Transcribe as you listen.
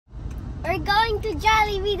We're going to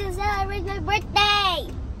Jollibee to celebrate my birthday!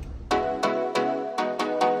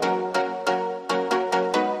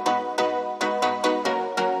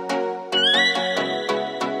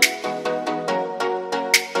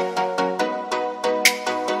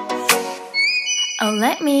 Oh,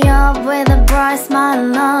 let me up with a bright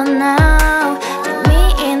smile on now. Put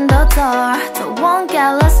me in the dark, so won't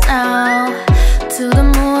get lost now. To the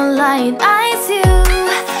moonlight, eyes you,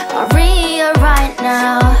 Maria right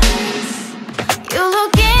now. You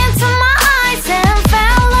look into my eyes and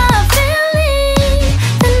felt a feeling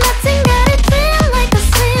that nothing got it feel like a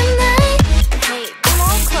slim night. Hey, come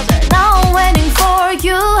on closer, now I'm waiting for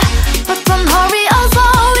you, but don't hurry, oh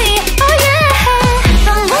slowly. Oh yeah,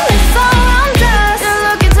 the moon is around us. You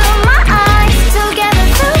look into my eyes, together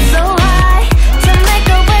feel so high. To make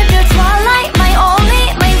a with your twilight, my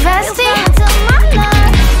only, my bestie. You fell into my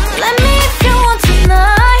life. Let me if you want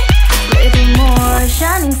tonight. Little more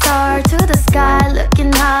shining star to the sky,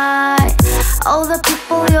 looking high. All the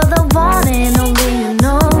people, you're the one and only you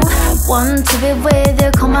know. Want to be with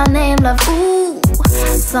you, call my name, love, ooh.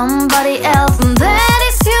 Somebody else, and that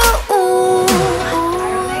is you, ooh.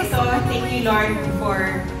 So thank you, Lord,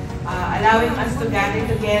 for allowing us to gather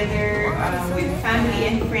together with family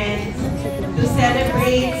and friends to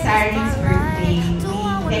celebrate Sari's birthday.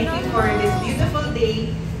 We thank you for this beautiful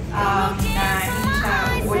day na hindi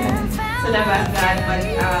siya ulan sa labas, God. But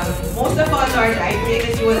most of all, Lord, I pray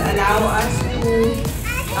that you will allow us to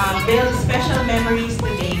build special memories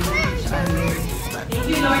today with each other. Thank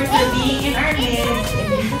you, Lord, for being in our midst. In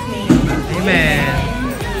Jesus' name. Amen.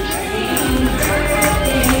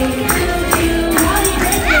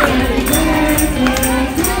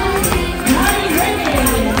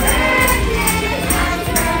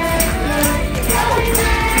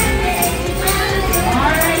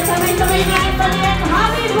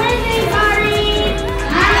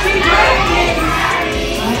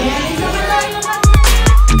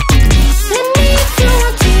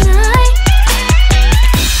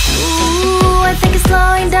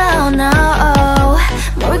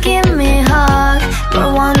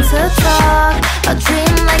 A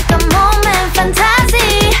dream like a moment,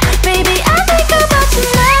 fantasy. Baby, I think about you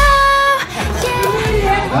now.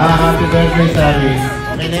 Yeah. Happy birthday, Sari.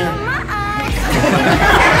 Okay na yun.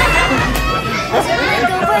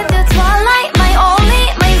 With your twilight, my only,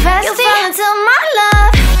 my bestie. You fell into my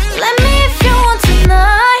love. Let me if you want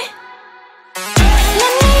tonight.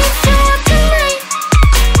 Let me if you want tonight.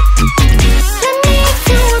 Let me if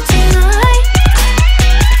you want tonight.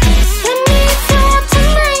 Let me if you want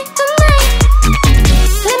tonight, tonight.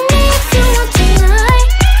 Let me if you want tonight.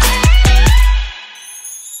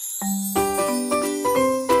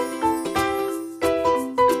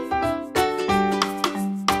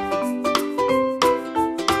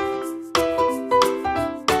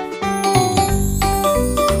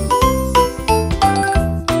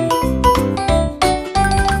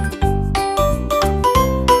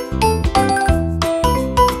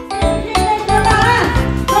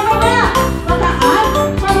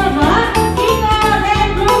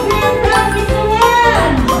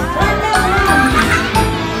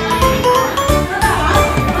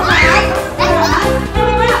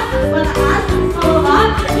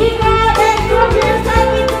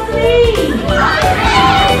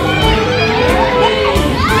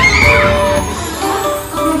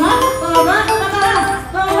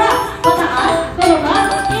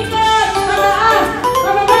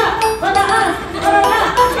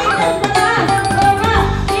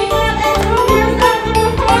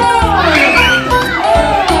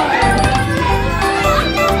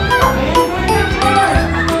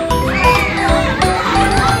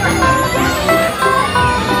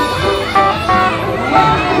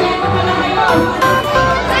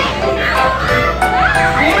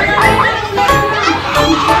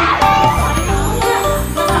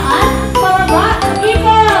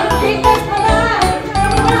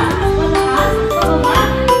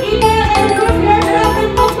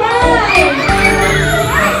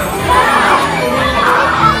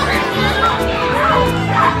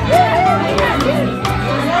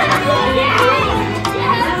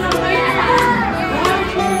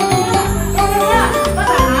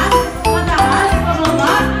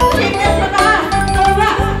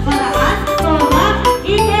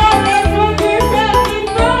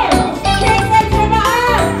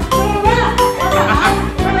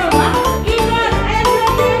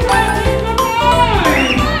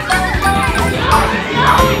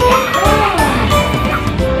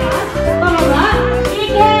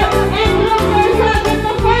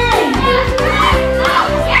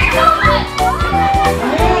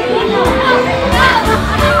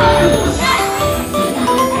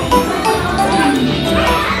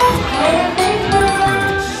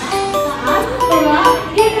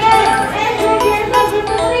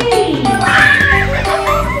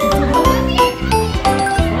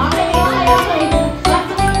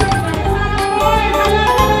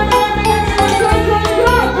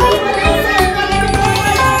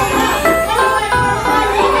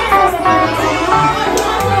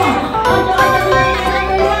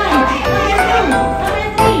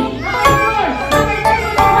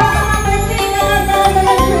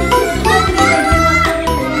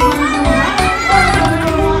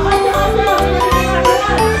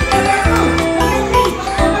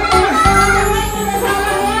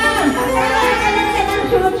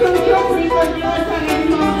 Thank you.